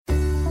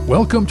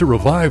Welcome to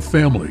Revive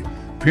Family,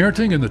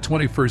 Parenting in the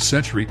 21st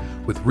Century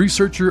with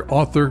researcher,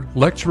 author,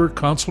 lecturer,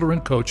 counselor,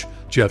 and coach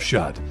Jeff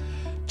Schott.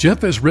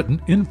 Jeff has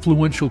written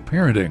Influential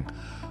Parenting,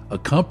 a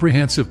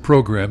comprehensive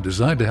program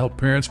designed to help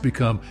parents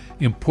become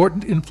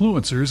important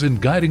influencers in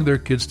guiding their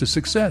kids to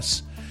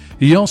success.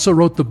 He also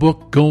wrote the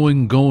book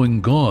Going,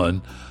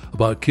 Gone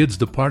about kids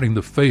departing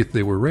the faith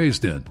they were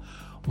raised in.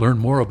 Learn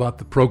more about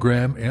the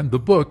program and the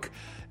book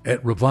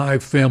at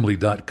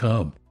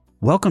revivefamily.com.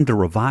 Welcome to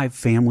Revive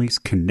Families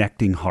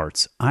Connecting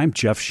Hearts. I'm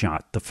Jeff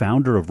Schott, the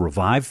founder of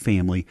Revive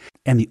Family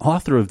and the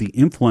author of the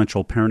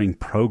Influential Parenting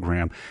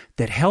program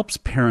that helps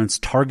parents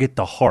target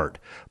the heart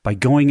by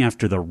going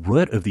after the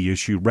root of the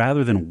issue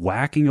rather than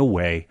whacking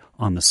away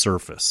on the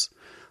surface.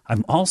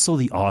 I'm also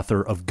the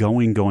author of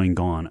Going,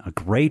 Gone, a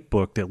great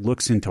book that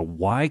looks into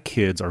why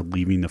kids are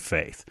leaving the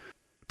faith.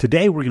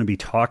 Today we're going to be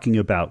talking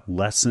about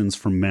lessons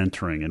from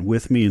mentoring, and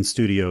with me in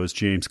studio is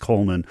James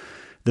Coleman,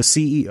 the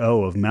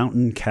CEO of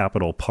Mountain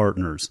Capital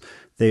Partners.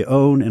 They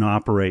own and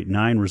operate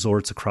 9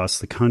 resorts across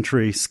the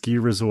country, ski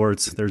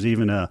resorts. There's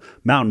even a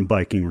mountain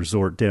biking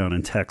resort down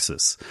in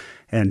Texas.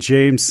 And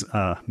James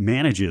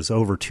manages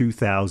over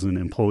 2,000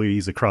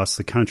 employees across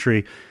the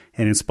country.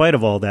 And in spite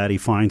of all that, he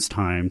finds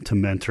time to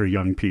mentor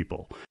young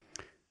people.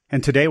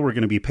 And today we're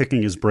going to be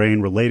picking his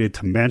brain related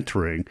to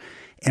mentoring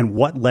and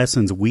what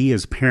lessons we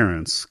as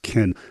parents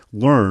can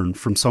learn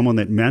from someone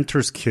that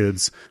mentors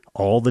kids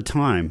all the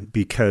time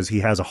because he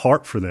has a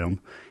heart for them.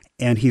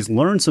 And he's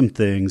learned some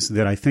things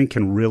that I think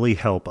can really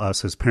help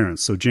us as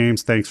parents. So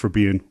James, thanks for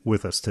being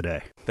with us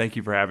today. Thank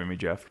you for having me,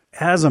 Jeff.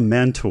 As a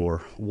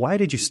mentor, why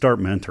did you start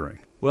mentoring?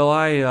 Well,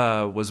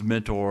 I was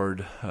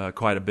mentored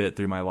quite a bit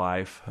through my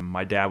life.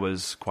 My dad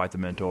was quite the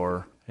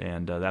mentor,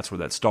 and that's where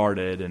that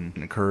started, and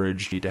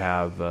encouraged me to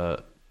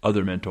have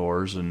other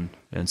mentors. And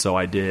so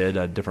I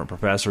did, different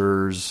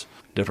professors,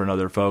 different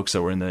other folks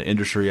that were in the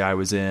industry I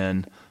was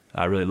in.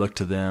 I really looked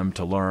to them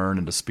to learn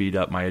and to speed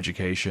up my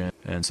education.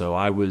 And so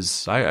I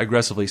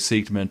aggressively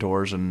sought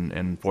mentors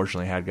and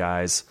fortunately had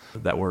guys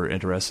that were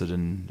interested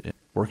in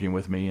working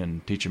with me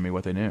and teaching me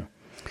what they knew.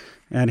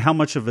 And how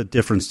much of a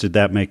difference did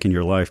that make in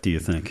your life, do you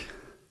think?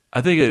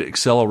 I think it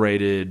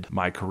accelerated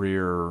my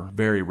career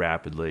very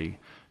rapidly.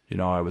 You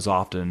know, I was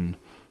often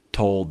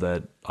told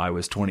that I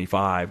was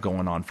 25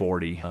 going on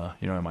 40,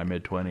 in my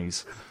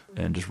mid-20s,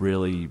 and just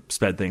really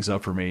sped things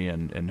up for me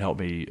and helped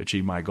me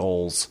achieve my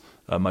goals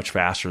much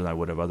faster than I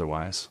would have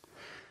otherwise.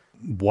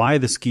 Why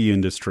the ski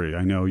industry?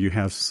 I know you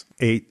have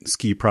 8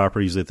 ski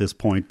properties at this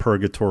point: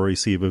 Purgatory,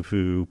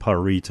 Sivapu,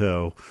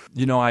 Parito.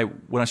 You know,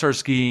 when I started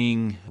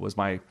skiing, it was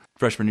my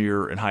freshman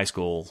year in high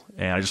school,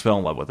 and I just fell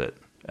in love with it.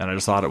 And I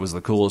just thought it was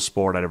the coolest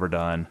sport I'd ever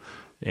done.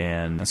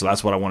 And so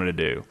that's what I wanted to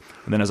do.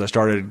 And then as I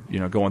started,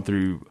 going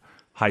through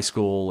high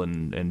school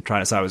and trying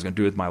to decide what I was going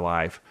to do with my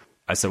life,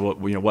 I said, well,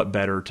 what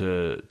better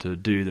to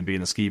do than be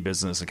in the ski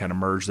business and kind of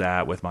merge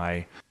that with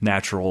my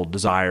natural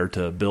desire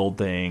to build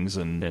things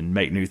and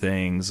make new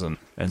things. And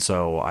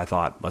so I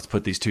thought, let's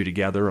put these two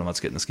together and let's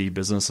get in the ski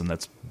business and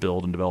let's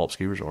build and develop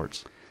ski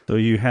resorts. So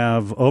you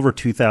have over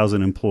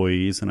 2,000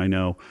 employees, and I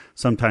know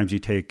sometimes you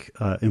take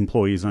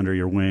employees under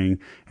your wing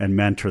and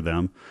mentor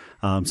them.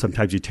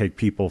 Sometimes you take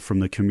people from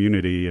the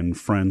community and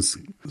friends,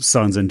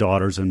 sons and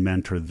daughters, and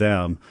mentor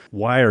them.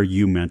 Why are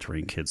you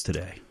mentoring kids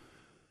today?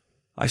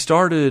 I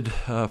started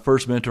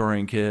first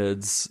mentoring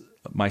kids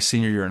my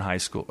senior year in high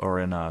school, or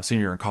in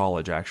senior year in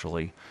college,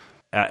 actually.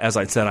 As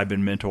I said, I've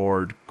been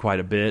mentored quite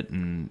a bit,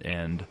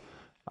 and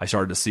I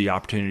started to see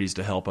opportunities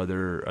to help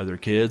other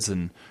kids.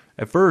 And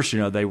at first,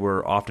 they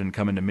were often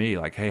coming to me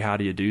like, hey, how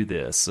do you do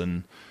this?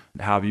 And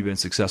how have you been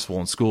successful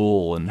in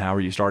school? And how are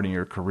you starting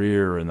your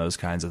career? And those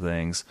kinds of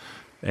things.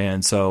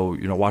 And so,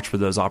 watch for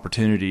those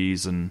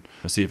opportunities and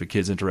see if a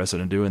kid's interested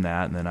in doing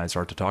that. And then I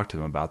start to talk to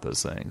them about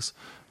those things.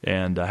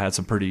 And I had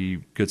some pretty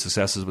good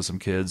successes with some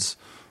kids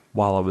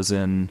while I was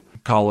in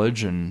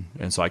college. And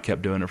so I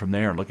kept doing it from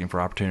there and looking for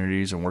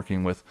opportunities and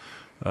working with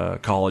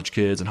college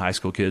kids and high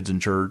school kids in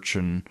church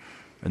and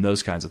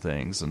those kinds of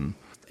things. And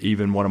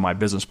even one of my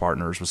business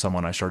partners was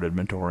someone I started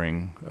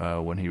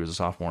mentoring when he was a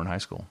sophomore in high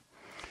school.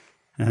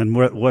 And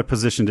what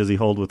position does he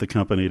hold with the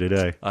company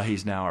today?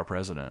 He's now our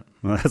president.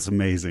 Well, that's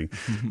amazing.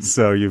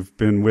 So you've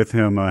been with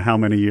him how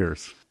many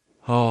years?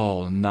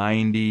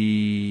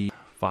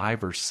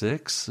 95 or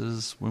 6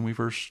 is when we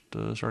first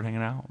started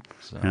hanging out.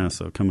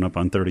 So coming up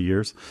on 30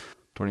 years.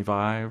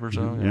 25 or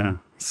so. Yeah.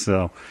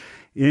 So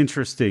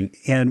interesting.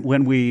 And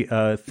when we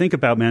think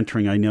about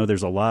mentoring, I know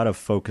there's a lot of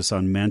focus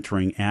on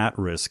mentoring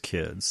at-risk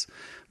kids,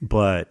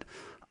 but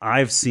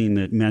I've seen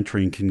that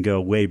mentoring can go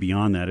way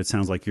beyond that. It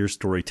sounds like your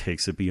story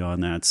takes it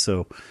beyond that.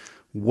 So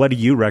what do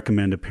you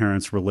recommend to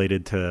parents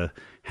related to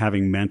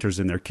having mentors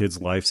in their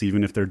kids' lives,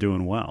 even if they're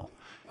doing well?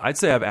 I'd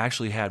say I've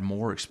actually had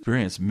more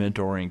experience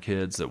mentoring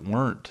kids that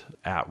weren't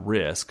at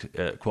risk,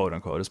 quote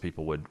unquote, as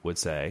people would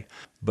say,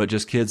 but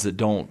just kids that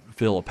don't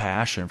feel a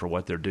passion for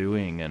what they're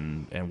doing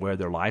and where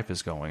their life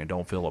is going and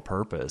don't feel a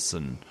purpose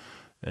and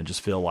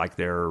just feel like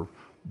they're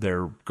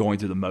going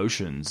through the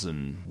motions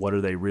and what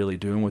are they really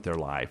doing with their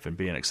life and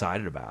being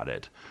excited about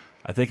it.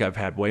 I think I've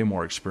had way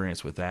more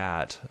experience with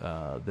that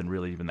than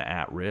really even the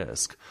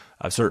at-risk.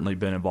 I've certainly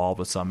been involved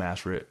with some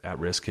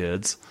at-risk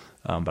kids,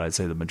 but I'd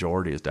say the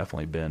majority has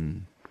definitely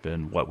been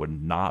what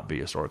would not be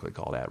historically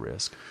called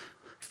at-risk.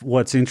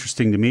 What's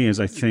interesting to me is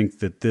I think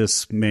that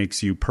this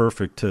makes you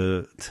perfect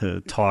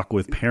to talk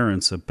with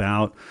parents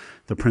about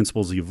the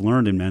principles you've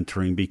learned in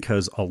mentoring,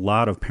 because a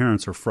lot of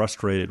parents are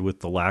frustrated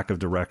with the lack of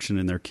direction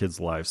in their kids'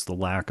 lives, the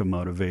lack of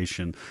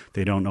motivation.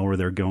 They don't know where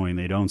they're going.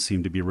 They don't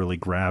seem to be really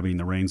grabbing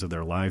the reins of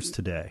their lives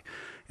today.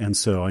 And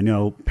so I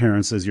know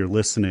parents, as you're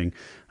listening,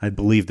 I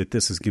believe that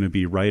this is going to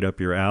be right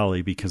up your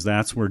alley, because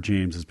that's where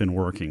James has been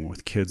working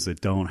with kids that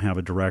don't have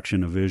a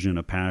direction, a vision,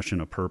 a passion,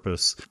 a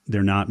purpose.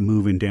 They're not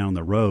moving down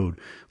the road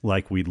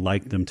like we'd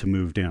like them to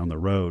move down the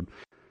road.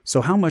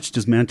 So how much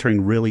does mentoring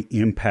really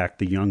impact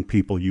the young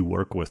people you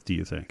work with, do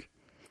you think?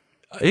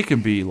 It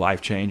can be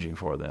life-changing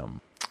for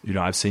them.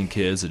 I've seen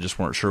kids that just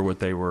weren't sure what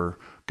they were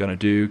going to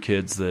do,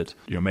 kids that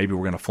maybe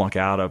were going to flunk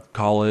out of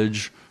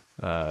college,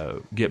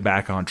 get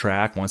back on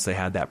track once they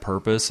had that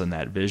purpose and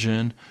that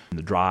vision and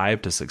the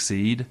drive to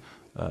succeed,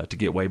 to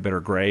get way better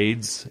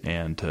grades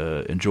and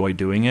to enjoy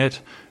doing it,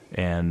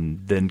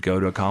 and then go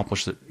and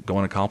accomplish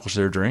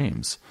their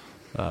dreams.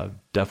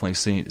 Definitely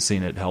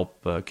seen it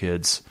help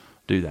kids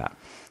do that.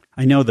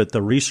 I know that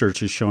the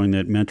research is showing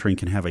that mentoring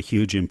can have a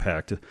huge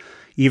impact,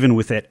 even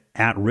with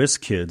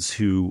at-risk kids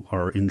who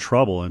are in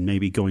trouble and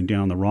maybe going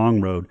down the wrong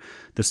road.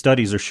 The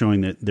studies are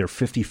showing that they're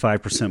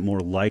 55%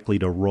 more likely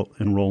to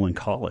enroll in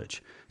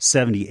college,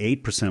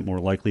 78% more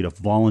likely to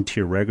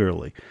volunteer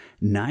regularly,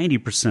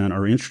 90%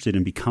 are interested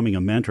in becoming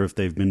a mentor if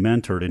they've been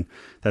mentored. And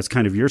that's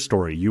kind of your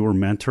story. You were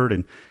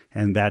mentored,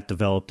 and that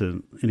developed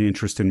an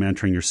interest in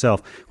mentoring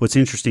yourself. What's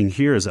interesting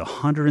here is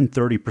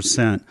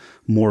 130%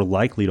 more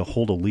likely to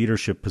hold a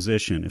leadership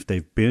position if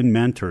they've been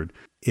mentored.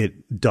 It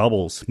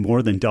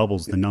more than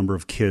doubles the number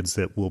of kids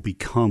that will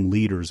become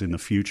leaders in the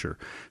future.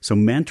 So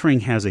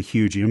mentoring has a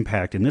huge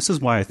impact, and this is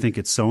why I think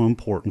it's so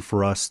important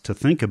for us to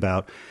think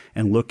about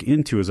and look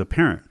into as a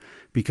parent,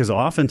 because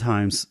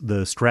oftentimes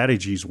the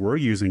strategies we're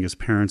using as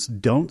parents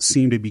don't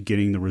seem to be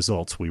getting the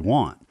results we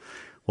want.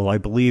 Well, I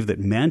believe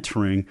that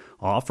mentoring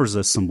offers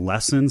us some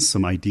lessons,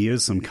 some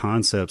ideas, some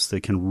concepts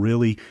that can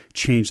really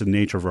change the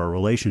nature of our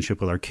relationship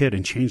with our kid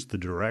and change the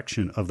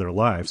direction of their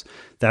lives.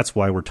 That's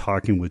why we're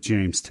talking with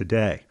James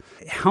today.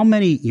 How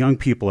many young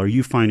people are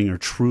you finding are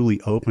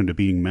truly open to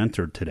being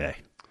mentored today?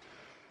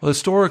 Well,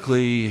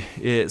 historically,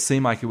 it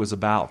seemed like it was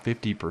about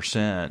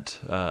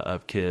 50%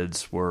 of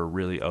kids were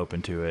really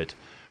open to it.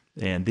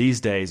 And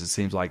these days, it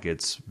seems like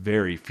it's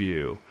very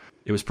few.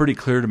 It was pretty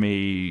clear to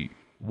me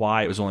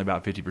why it was only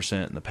about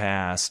 50% in the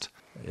past.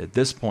 At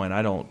this point,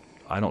 I don't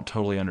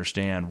totally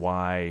understand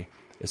why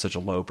it's such a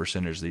low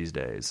percentage these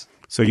days.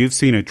 So you've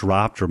seen it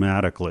drop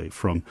dramatically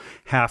from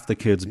half the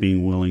kids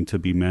being willing to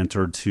be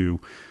mentored to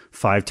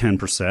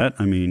 5-10%.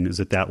 I mean, is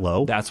it that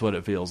low? That's what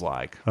it feels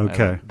like. Okay.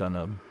 I haven't done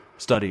a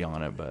study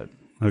on it, but...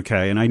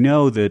 Okay, and I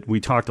know that we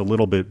talked a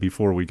little bit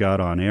before we got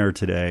on air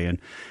today,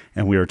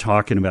 and we were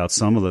talking about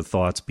some of the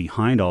thoughts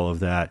behind all of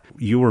that.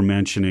 You were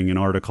mentioning an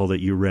article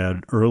that you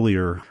read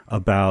earlier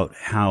about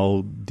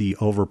how the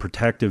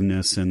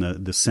overprotectiveness and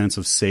the sense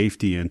of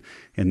safety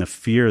and the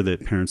fear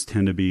that parents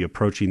tend to be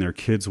approaching their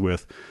kids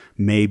with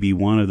may be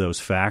one of those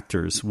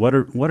factors. What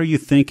are you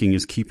thinking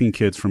is keeping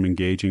kids from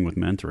engaging with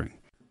mentoring?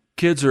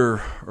 Kids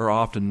are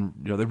often,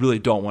 they really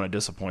don't want to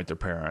disappoint their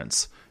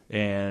parents,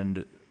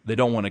 and they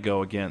don't want to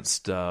go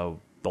against the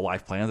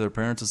life plan that their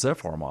parents have set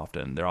for them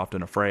often. They're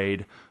often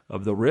afraid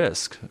of the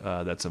risk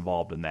that's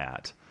involved in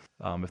that.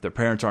 If their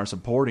parents aren't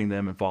supporting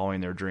them and following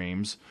their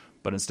dreams,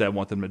 but instead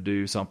want them to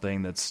do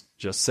something that's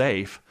just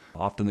safe,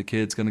 often the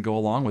kid's going to go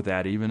along with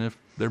that even if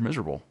they're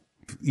miserable.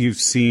 You've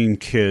seen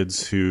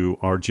kids who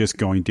are just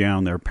going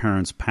down their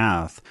parents'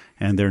 path,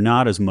 and they're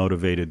not as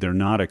motivated, they're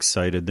not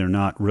excited, they're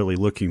not really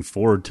looking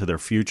forward to their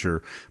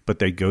future, but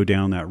they go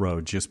down that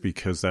road just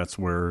because that's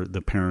where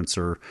the parents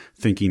are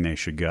thinking they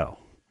should go.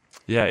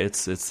 Yeah,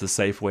 it's the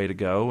safe way to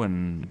go,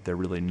 and they're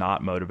really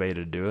not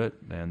motivated to do it,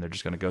 and they're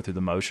just going to go through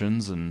the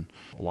motions, and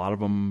a lot of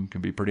them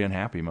can be pretty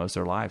unhappy most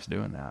of their lives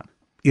doing that.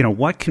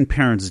 What can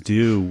parents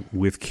do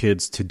with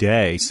kids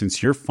today,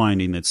 since you're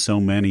finding that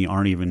so many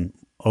aren't even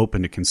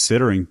open to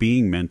considering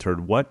being mentored?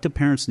 What do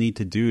parents need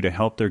to do to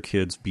help their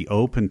kids be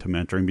open to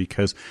mentoring?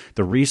 Because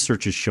the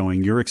research is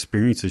showing, your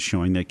experience is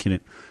showing, that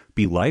can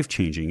be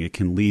life-changing. It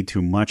can lead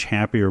to much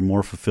happier,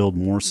 more fulfilled,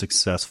 more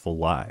successful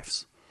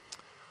lives.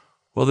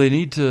 Well, they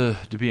need to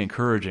be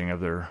encouraging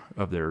of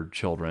their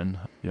children,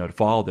 to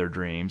follow their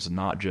dreams, and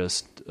not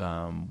just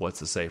what's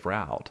the safe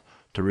route.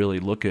 To really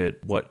look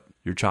at what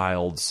your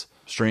child's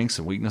strengths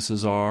and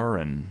weaknesses are,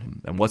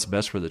 and what's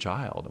best for the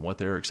child, and what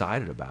they're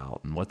excited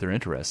about, and what they're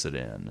interested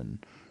in,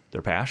 and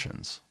their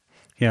passions.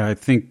 Yeah, I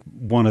think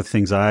one of the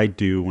things I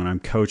do when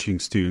I'm coaching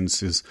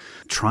students is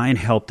try and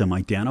help them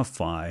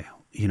identify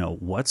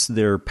what's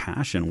their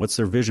passion? What's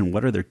their vision?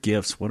 What are their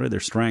gifts? What are their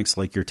strengths,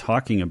 like you're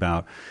talking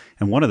about?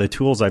 And one of the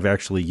tools I've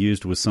actually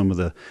used with some of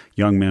the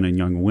young men and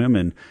young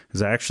women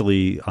is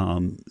actually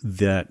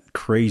that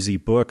crazy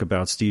book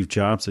about Steve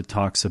Jobs that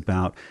talks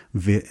about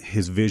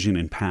his vision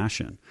and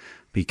passion.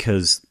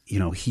 Because,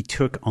 he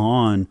took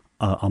on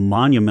a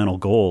monumental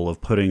goal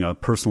of putting a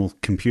personal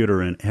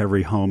computer in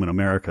every home in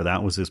America.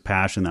 That was his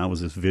passion. That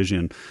was his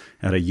vision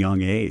at a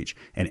young age.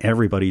 And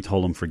everybody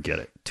told him, forget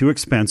it. Too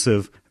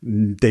expensive.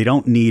 They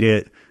don't need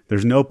it.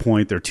 There's no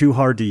point. They're too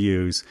hard to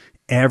use.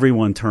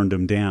 Everyone turned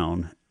him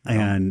down.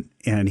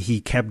 And he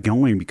kept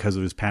going because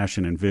of his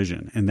passion and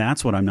vision. And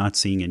that's what I'm not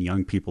seeing in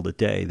young people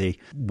today. They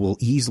will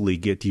easily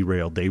get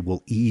derailed. They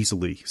will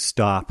easily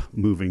stop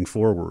moving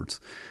forwards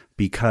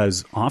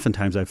because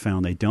oftentimes I've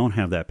found they don't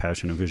have that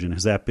passion and vision.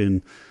 Has that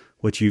been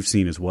what you've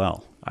seen as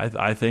well?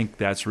 I think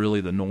that's really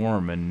the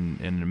norm,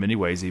 and in many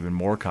ways even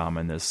more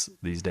common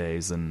these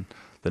days than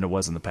it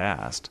was in the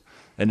past.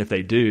 And if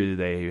they do,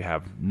 they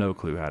have no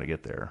clue how to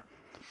get there.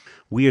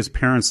 We as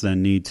parents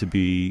then need to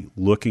be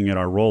looking at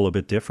our role a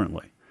bit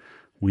differently.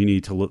 We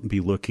need to be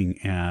looking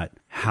at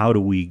how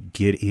do we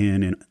get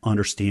in and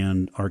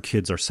understand our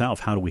kids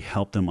ourselves? How do we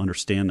help them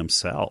understand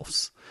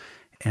themselves?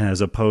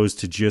 As opposed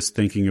to just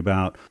thinking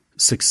about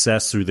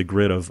success through the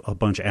grid of a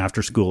bunch of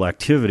after-school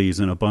activities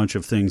and a bunch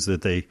of things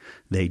that they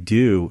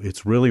do.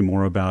 It's really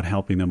more about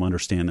helping them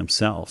understand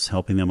themselves,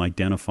 helping them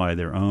identify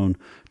their own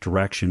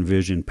direction,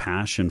 vision,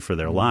 passion for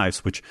their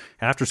lives, which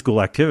after-school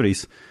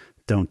activities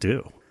don't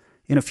do.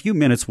 In a few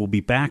minutes, we'll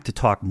be back to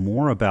talk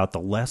more about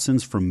the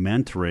lessons from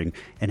mentoring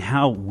and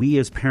how we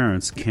as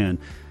parents can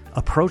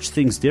approach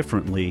things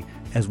differently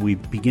as we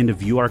begin to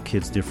view our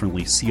kids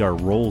differently, see our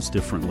roles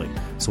differently.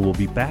 So we'll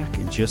be back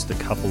in just a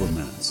couple of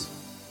minutes.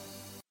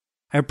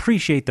 I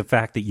appreciate the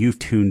fact that you've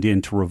tuned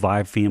in to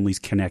Revive Families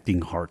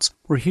Connecting Hearts.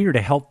 We're here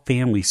to help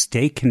families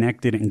stay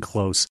connected and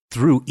close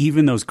through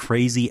even those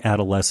crazy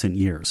adolescent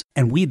years.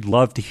 And we'd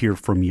love to hear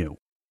from you.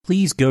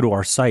 Please go to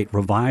our site,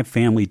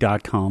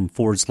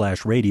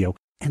 revivefamily.com/radio,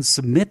 and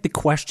submit the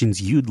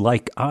questions you'd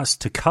like us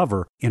to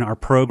cover in our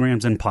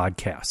programs and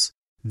podcasts.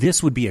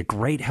 This would be a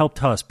great help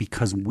to us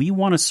because we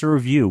want to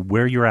serve you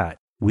where you're at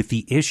with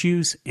the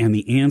issues and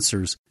the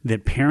answers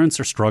that parents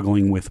are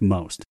struggling with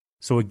most.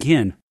 So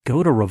again,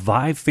 go to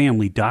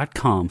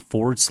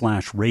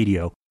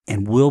revivefamily.com/radio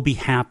and we'll be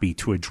happy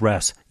to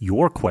address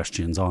your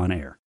questions on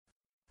air.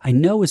 I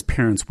know as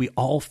parents we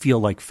all feel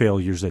like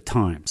failures at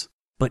times,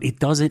 but it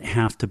doesn't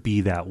have to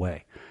be that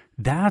way.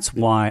 That's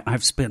why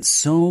I've spent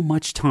so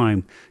much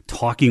time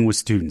talking with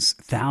students,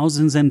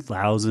 thousands and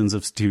thousands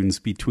of students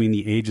between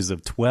the ages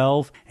of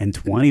 12 and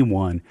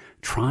 21,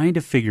 trying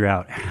to figure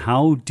out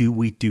how do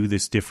we do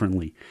this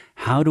differently?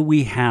 How do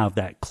we have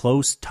that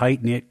close,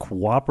 tight-knit,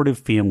 cooperative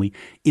family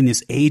in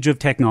this age of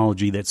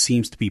technology that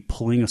seems to be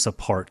pulling us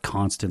apart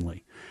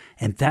constantly?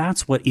 And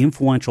that's what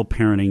influential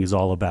parenting is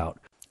all about.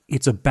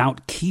 It's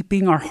about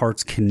keeping our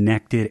hearts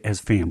connected as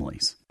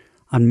families.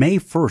 On May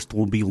 1st,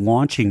 we'll be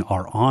launching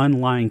our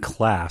online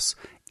class,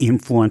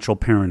 Influential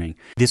Parenting.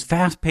 This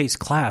fast-paced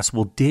class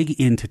will dig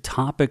into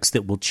topics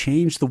that will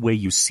change the way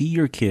you see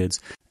your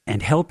kids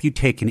and help you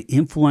take an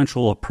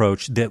influential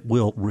approach that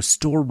will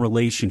restore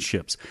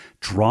relationships,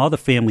 draw the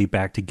family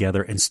back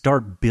together, and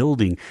start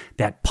building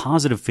that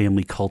positive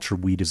family culture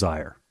we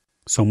desire.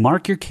 So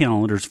mark your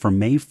calendars for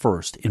May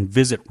 1st and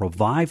visit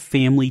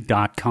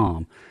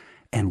revivefamily.com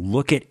and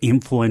look at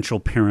influential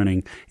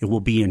parenting. It will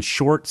be in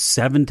short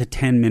 7 to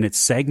 10 minute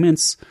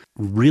segments,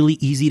 really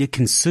easy to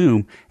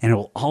consume, and it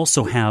will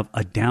also have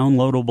a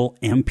downloadable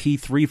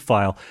MP3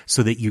 file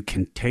so that you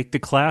can take the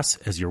class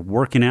as you're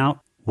working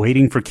out,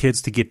 waiting for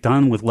kids to get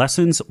done with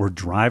lessons, or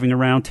driving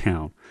around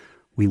town.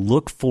 We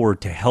look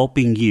forward to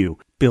helping you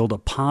build a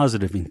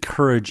positive,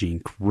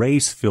 encouraging,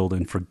 grace-filled,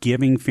 and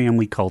forgiving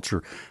family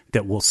culture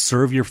that will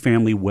serve your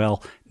family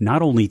well,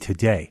 not only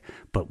today,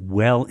 but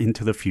well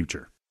into the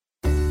future.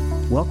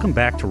 Welcome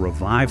back to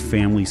Revive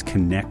Families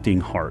Connecting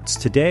Hearts.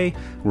 Today,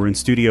 we're in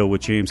studio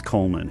with James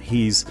Coleman.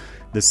 He's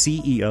the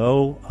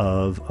CEO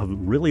of a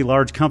really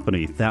large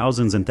company,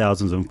 thousands and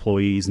thousands of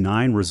employees,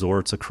 9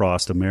 resorts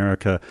across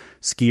America,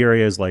 ski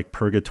areas like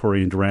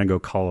Purgatory in Durango,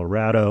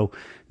 Colorado,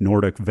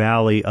 Nordic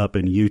Valley up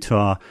in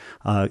Utah.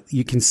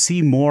 You can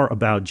see more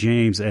about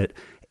James at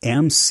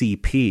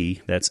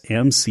MCP, that's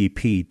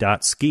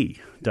mcp.ski,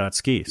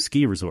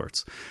 ski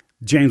resorts.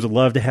 James would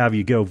love to have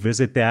you go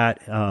visit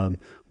that.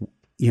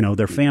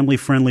 They're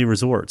family-friendly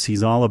resorts.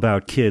 He's all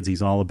about kids.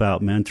 He's all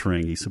about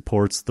mentoring. He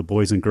supports the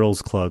Boys and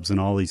Girls Clubs in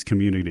all these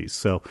communities.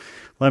 So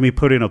let me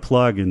put in a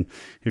plug, and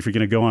if you're going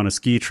to go on a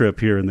ski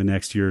trip here in the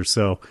next year or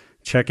so,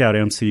 check out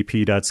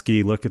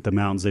mcp.ski, look at the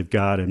mountains they've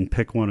got, and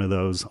pick one of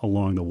those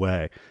along the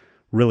way.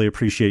 Really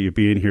appreciate you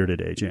being here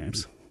today,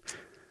 James.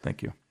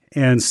 Thank you.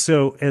 And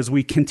so as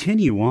we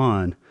continue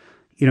on,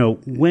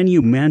 when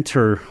you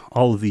mentor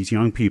all of these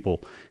young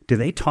people, do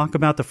they talk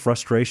about the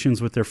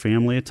frustrations with their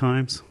family at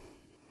times?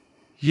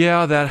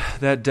 Yeah,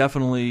 that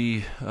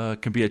definitely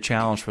can be a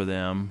challenge for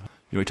them.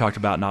 We talked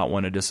about not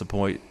wanting to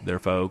disappoint their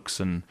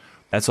folks, and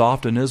That's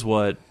often is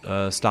what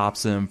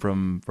stops them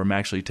from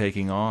actually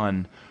taking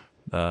on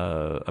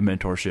a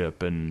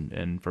mentorship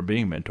and from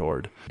being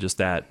mentored. Just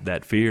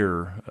that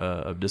fear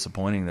of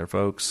disappointing their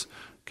folks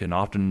can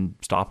often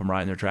stop them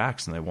right in their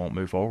tracks, and they won't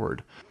move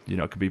forward.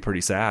 It could be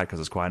pretty sad because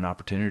it's quite an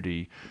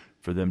opportunity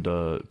for them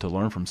to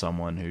learn from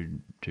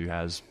someone who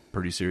has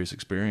pretty serious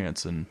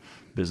experience in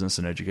business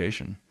and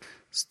education.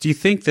 Do you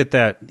think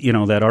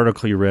that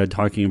article you read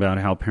talking about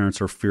how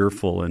parents are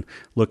fearful and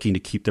looking to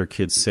keep their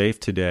kids safe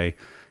today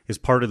is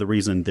part of the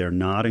reason they're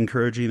not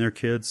encouraging their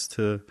kids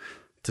to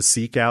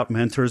seek out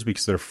mentors,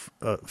 because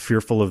they're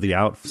fearful of the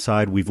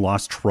outside? We've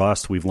lost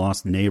trust. We've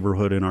lost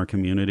neighborhood in our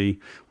community.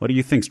 What do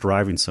you think's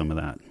driving some of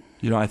that?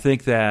 I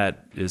think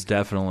that is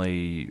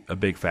definitely a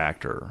big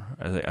factor.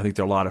 I think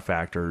there are a lot of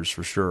factors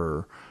for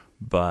sure,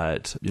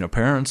 but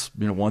parents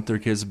want their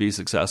kids to be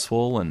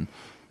successful and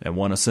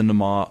want to send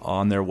them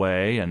on their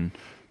way, and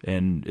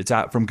it's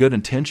out from good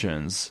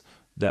intentions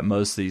that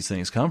most of these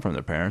things come from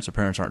their parents. Their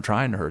parents aren't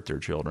trying to hurt their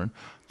children.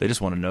 They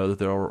just want to know that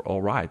they're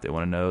all right. They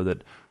want to know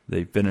that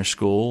they finish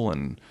school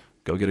and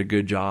go get a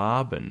good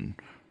job and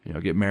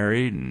get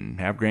married and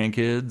have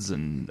grandkids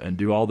and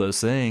do all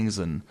those things,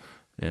 and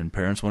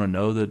parents want to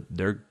know that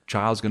their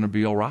child's going to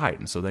be all right,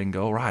 and so they can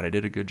go, all right, I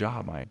did a good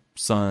job. My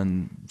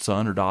son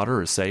or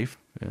daughter is safe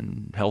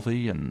and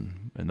healthy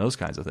and those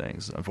kinds of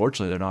things.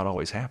 Unfortunately, they're not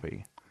always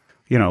happy.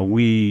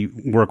 We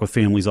work with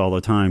families all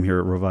the time here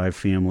at Revive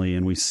Family,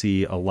 and we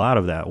see a lot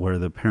of that where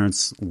the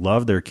parents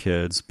love their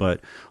kids, but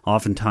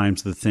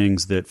oftentimes the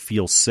things that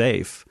feel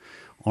safe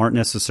aren't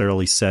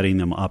necessarily setting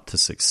them up to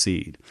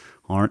succeed,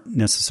 aren't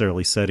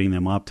necessarily setting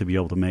them up to be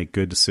able to make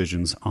good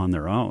decisions on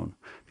their own,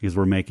 because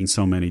we're making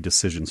so many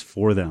decisions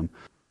for them.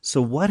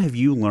 So what have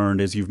you learned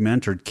as you've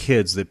mentored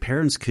kids that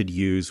parents could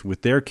use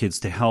with their kids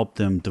to help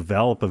them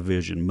develop a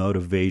vision,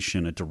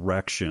 motivation, a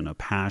direction, a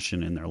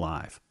passion in their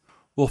life?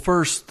 Well,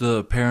 first,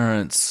 the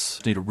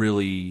parents need to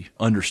really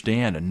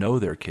understand and know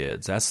their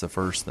kids. That's the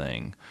first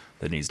thing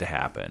that needs to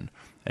happen.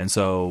 And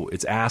so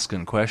it's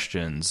asking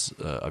questions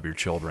of your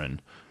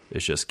children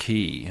is just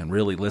key, and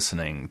really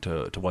listening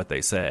to what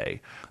they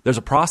say. There's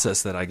a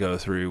process that I go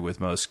through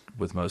with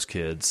most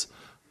kids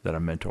that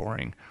I'm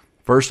mentoring.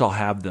 First, I'll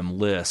have them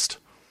list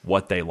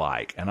what they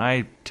like, and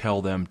I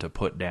tell them to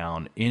put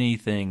down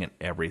anything and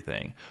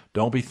everything.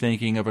 Don't be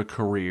thinking of a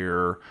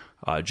career.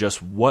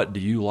 Just what do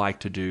you like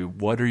to do?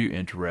 What are you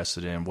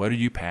interested in? What are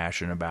you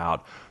passionate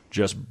about?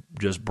 Just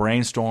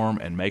brainstorm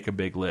and make a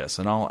big list.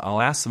 And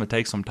I'll ask them to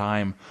take some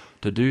time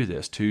to do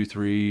this, 2,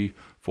 3,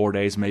 4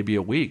 days, maybe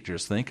a week.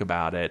 Just think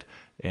about it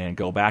and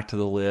go back to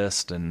the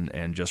list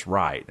and just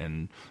write.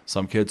 And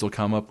some kids will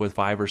come up with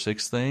 5 or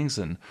 6 things,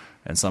 and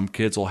some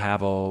kids will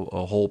have a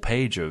whole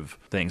page of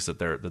things that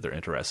they're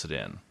interested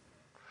in.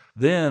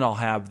 Then I'll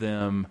have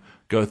them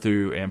go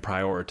through and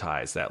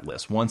prioritize that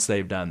list once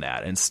they've done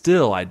that. And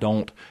still, I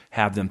don't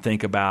have them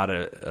think about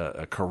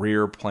a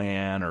career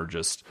plan or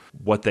just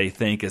what they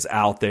think is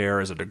out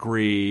there as a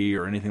degree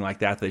or anything like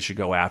that they should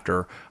go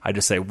after. I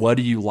just say, what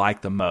do you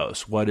like the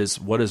most? What is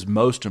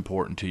most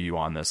important to you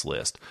on this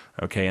list?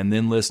 Okay, and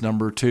then list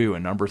number 2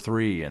 and number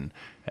 3 and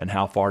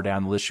how far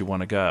down the list you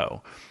want to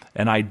go.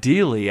 And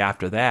ideally,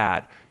 after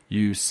that,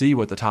 you see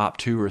what the top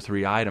 2 or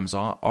 3 items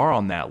are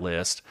on that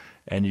list,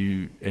 and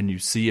you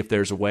see if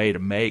there's a way to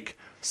make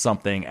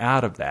something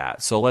out of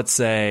that. So let's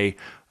say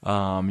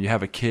you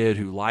have a kid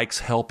who likes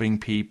helping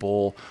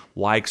people,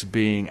 likes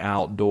being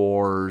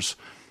outdoors,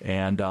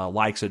 and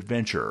likes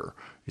adventure.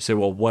 You say,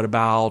 well, what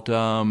about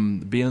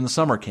being in the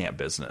summer camp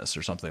business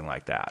or something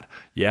like that?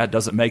 Yeah, it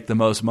doesn't make the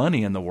most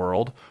money in the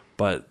world,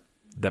 but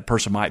that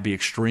person might be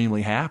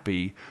extremely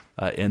happy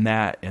in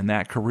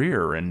that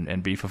career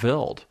and be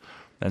fulfilled.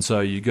 And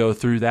so you go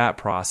through that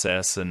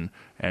process and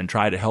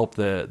try to help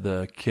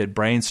the kid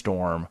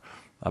brainstorm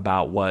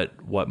about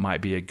what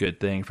might be a good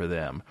thing for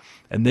them.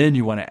 And then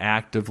you want to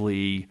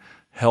actively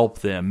help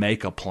them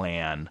make a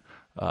plan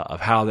of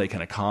how they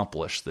can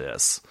accomplish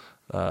this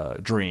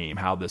dream,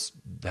 how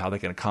they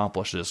can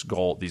accomplish these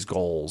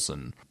goals,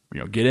 and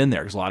get in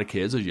there, because a lot of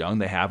kids are young.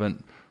 They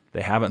haven't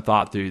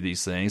thought through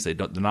these things. They're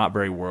not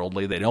very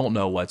worldly. They don't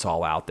know what's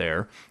all out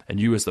there. And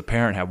you as the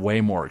parent have way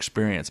more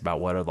experience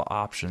about what are the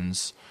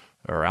options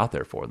are out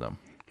there for them.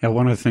 Yeah,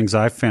 one of the things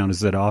I've found is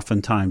that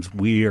oftentimes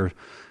we are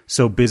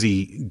so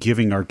busy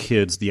giving our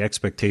kids the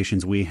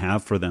expectations we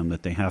have for them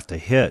that they have to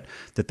hit,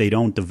 that they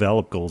don't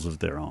develop goals of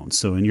their own.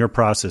 So in your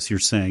process, you're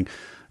saying,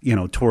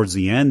 towards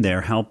the end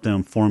there, help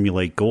them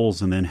formulate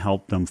goals and then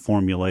help them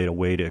formulate a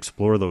way to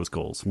explore those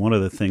goals. One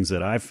of the things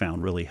that I've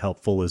found really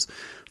helpful is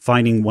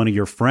finding one of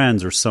your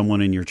friends or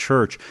someone in your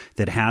church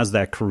that has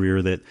that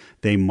career that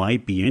they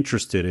might be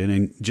interested in,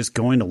 and just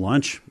going to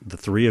lunch, the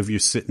 3 of you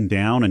sitting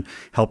down and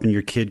helping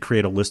your kid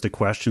create a list of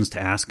questions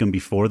to ask them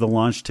before the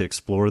lunch to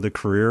explore the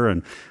career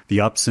and the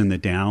ups and the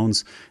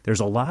downs. There's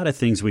a lot of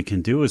things we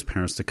can do as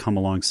parents to come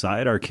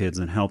alongside our kids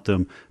and help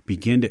them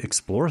begin to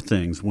explore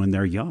things when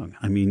they're young.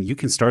 I mean, you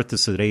can start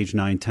this at age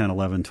 9, 10,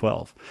 11,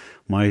 12.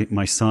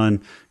 My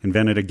son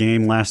invented a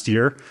game last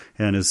year,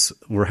 and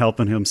we're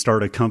helping him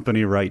start a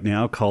company right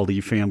now called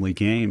eFamily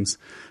Games.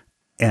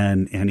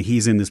 And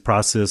he's in this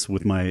process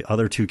with my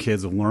other two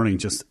kids of learning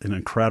just an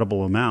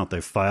incredible amount.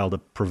 They've filed a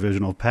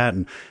provisional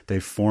patent.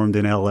 They've formed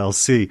an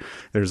LLC.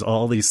 There's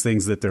all these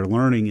things that they're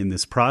learning in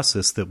this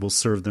process that will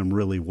serve them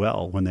really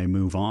well when they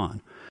move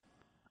on.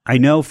 I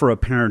know for a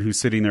parent who's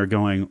sitting there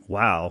going,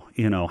 wow,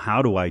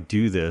 how do I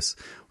do this?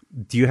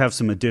 Do you have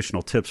some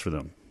additional tips for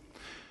them?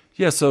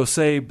 Yeah, so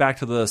say back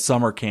to the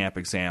summer camp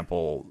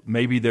example,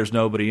 maybe there's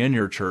nobody in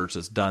your church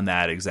that's done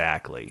that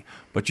exactly,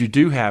 but you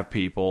do have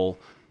people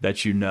that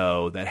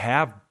that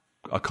have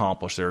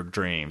accomplished their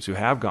dreams, who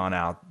have gone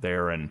out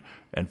there and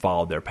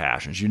followed their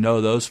passions. You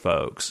know those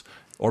folks.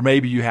 Or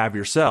maybe you have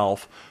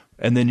yourself,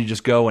 and then you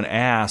just go and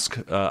ask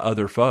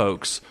other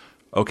folks,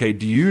 okay,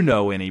 do you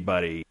know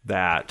anybody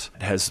that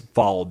has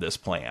followed this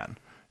plan?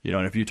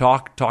 And if you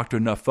talk to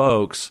enough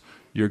folks,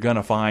 you're going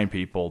to find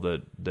people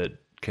that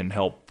can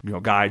help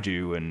guide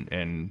you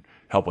and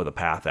help with a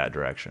path that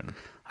direction.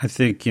 I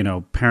think,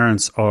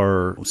 parents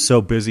are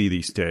so busy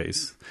these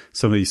days.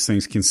 Some of these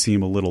things can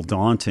seem a little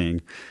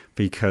daunting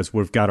because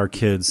we've got our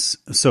kids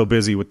so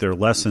busy with their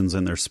lessons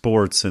and their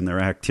sports and their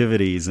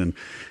activities and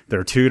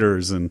their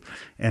tutors and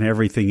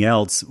everything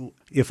else.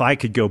 If I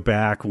could go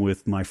back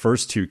with my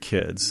first two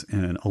kids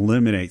and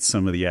eliminate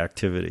some of the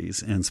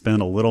activities and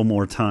spend a little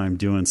more time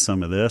doing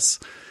some of this,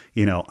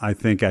 I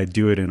think I'd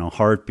do it in a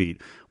heartbeat.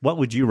 What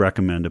would you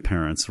recommend to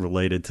parents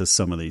related to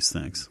some of these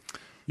things?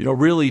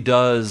 Really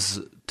does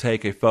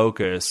take a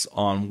focus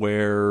on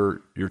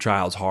where your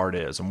child's heart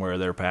is and where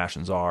their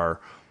passions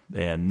are,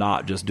 and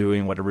not just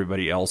doing what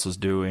everybody else is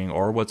doing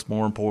or what's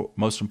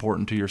most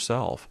important to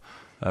yourself.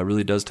 It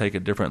really does take a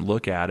different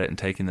look at it and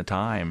taking the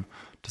time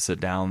to sit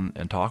down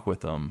and talk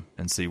with them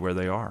and see where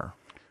they are.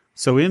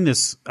 So in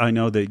this, I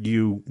know that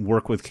you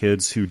work with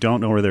kids who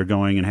don't know where they're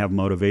going and have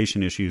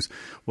motivation issues.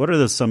 What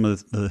are some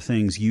of the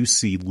things you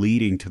see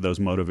leading to those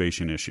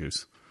motivation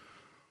issues?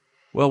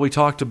 Well, we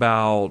talked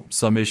about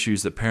some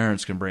issues that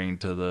parents can bring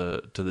to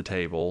the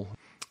table,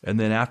 and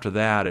then after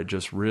that, it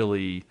just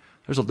really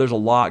there's a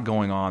lot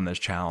going on that's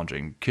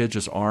challenging. Kids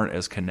just aren't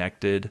as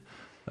connected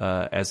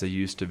as they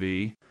used to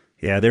be.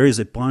 Yeah, there is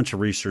a bunch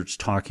of research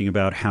talking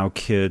about how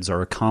kids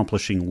are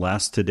accomplishing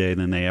less today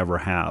than they ever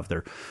have.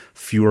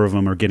 Fewer of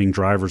them are getting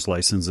driver's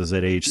licenses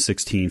at age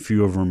 16.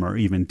 Few of them are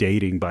even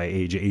dating by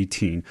age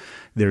 18.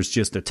 There's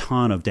just a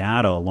ton of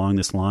data along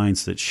this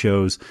lines that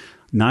shows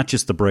not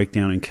just the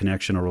breakdown in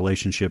connection or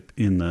relationship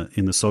in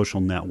the social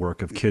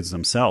network of kids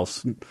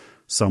themselves,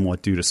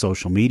 somewhat due to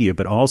social media,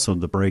 but also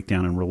the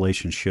breakdown in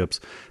relationships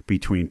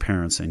between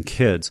parents and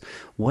kids.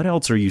 What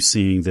else are you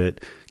seeing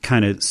that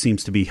kind of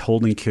seems to be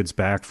holding kids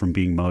back from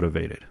being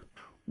motivated?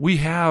 We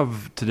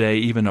have today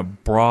even a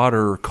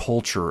broader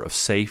culture of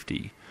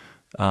safety,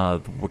 where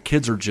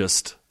kids are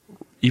just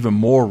even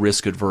more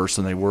risk adverse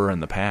than they were in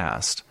the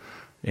past.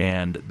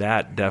 And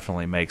that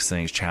definitely makes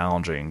things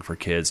challenging for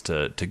kids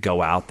to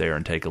go out there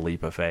and take a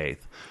leap of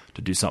faith,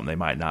 to do something they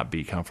might not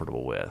be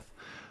comfortable with.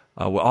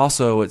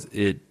 Also,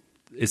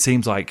 it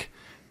seems like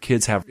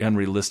kids have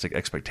unrealistic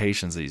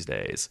expectations these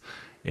days,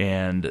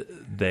 and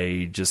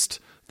they just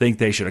think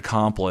they should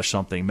accomplish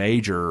something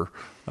major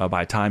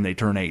by the time they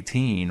turn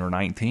 18 or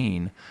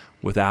 19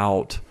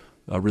 without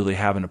really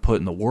having to put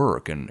in the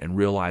work and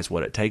realize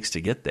what it takes to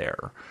get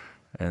there.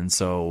 And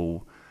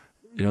so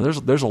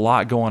there's a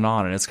lot going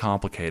on, and it's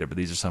complicated, but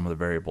these are some of the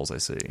variables I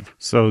see.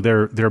 So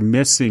they're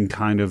missing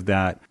kind of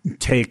that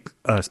take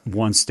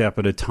one step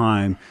at a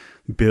time,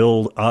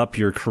 build up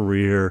your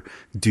career,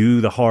 do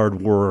the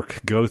hard work,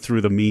 go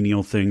through the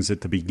menial things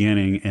at the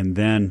beginning, and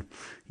then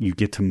you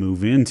get to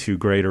move into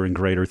greater and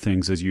greater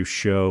things as you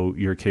show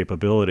your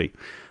capability.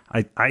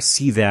 I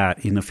see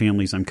that in the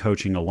families I'm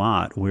coaching a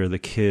lot, where the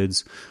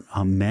kids,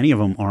 many of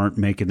them aren't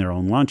making their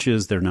own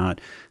lunches. They're not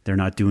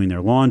doing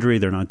their laundry.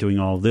 They're not doing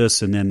all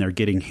this. And then they're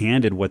getting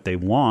handed what they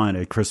want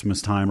at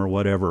Christmas time or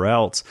whatever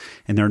else.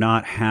 And they're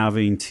not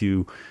having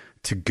to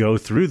go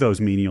through those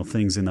menial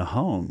things in the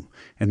home.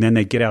 And then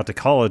they get out to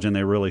college and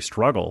they really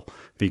struggle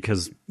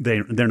because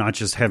they're not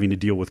just having to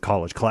deal with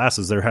college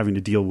classes. They're having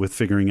to deal with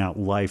figuring out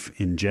life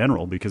in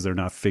general because they're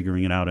not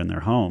figuring it out in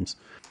their homes.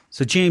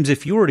 So, James,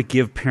 if you were to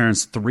give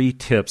parents 3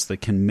 tips that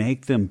can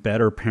make them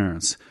better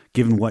parents,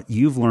 given what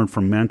you've learned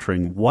from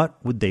mentoring, what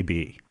would they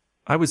be?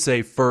 I would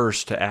say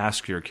first to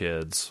ask your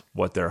kids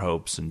what their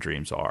hopes and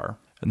dreams are.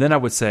 And then I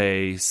would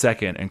say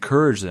second,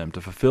 encourage them to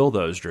fulfill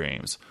those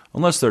dreams,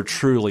 unless they're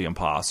truly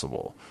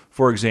impossible.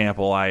 For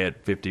example, I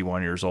at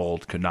 51 years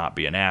old could not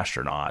be an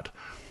astronaut.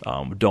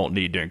 Don't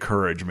need to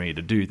encourage me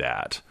to do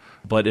that.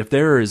 But if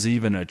there is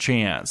even a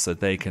chance that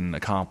they can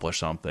accomplish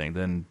something,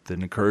 then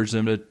encourage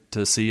them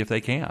to see if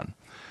they can.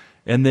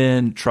 And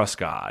then trust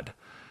God.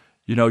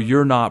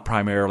 You're not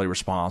primarily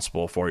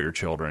responsible for your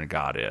children,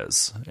 God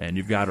is. And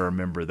you've got to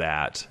remember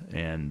that.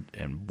 And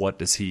what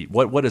does he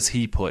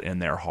put in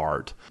their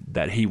heart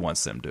that he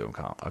wants them to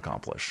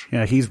accomplish?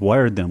 Yeah, he's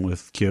wired them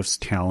with gifts,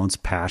 talents,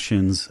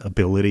 passions,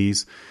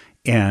 abilities.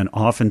 And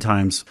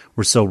oftentimes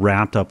we're so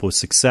wrapped up with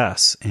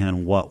success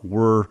and what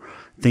we're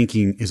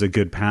thinking is a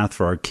good path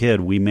for our kid,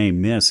 we may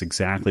miss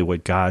exactly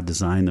what God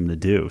designed them to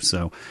do.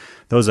 So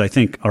Those, I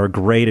think, are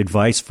great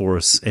advice for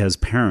us as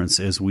parents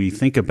as we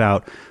think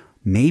about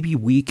maybe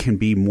we can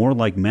be more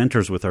like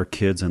mentors with our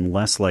kids and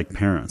less like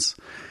parents.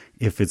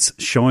 If it's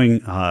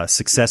showing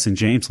success in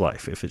James'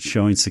 life, if it's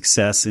showing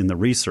success in the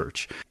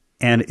research,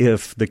 and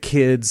if the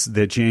kids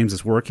that James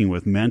is working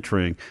with,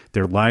 mentoring,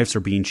 their lives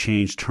are being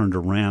changed, turned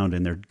around,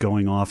 and they're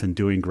going off and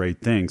doing great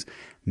things,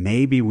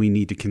 maybe we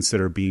need to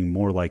consider being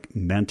more like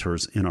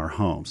mentors in our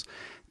homes.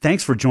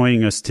 Thanks for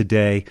joining us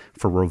today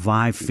for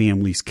Revive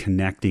Families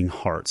Connecting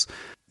Hearts.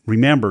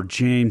 Remember,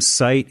 James'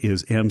 site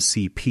is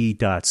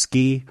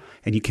mcp.ski,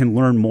 and you can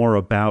learn more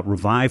about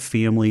Revive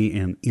Family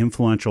and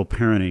Influential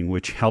Parenting,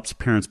 which helps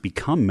parents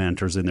become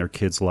mentors in their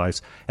kids'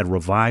 lives, at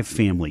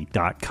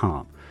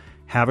revivefamily.com.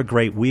 Have a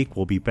great week.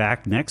 We'll be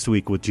back next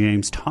week with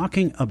James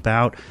talking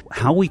about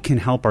how we can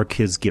help our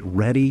kids get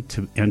ready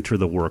to enter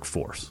the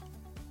workforce.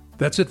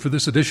 That's it for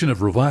this edition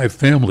of Revive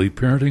Family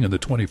Parenting in the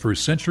 21st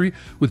Century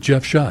with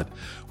Jeff Schott.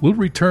 We'll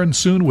return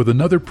soon with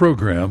another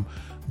program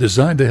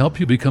designed to help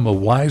you become a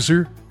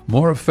wiser,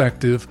 more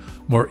effective,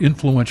 more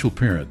influential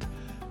parent.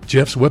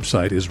 Jeff's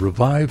website is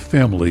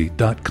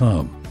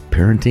revivefamily.com.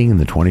 Parenting in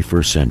the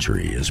 21st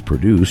Century is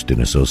produced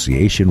in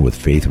association with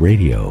Faith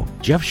Radio.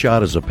 Jeff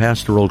Schott is a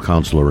pastoral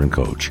counselor and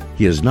coach.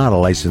 He is not a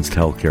licensed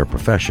healthcare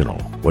professional.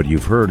 What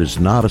you've heard is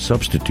not a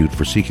substitute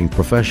for seeking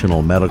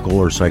professional medical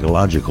or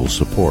psychological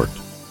support.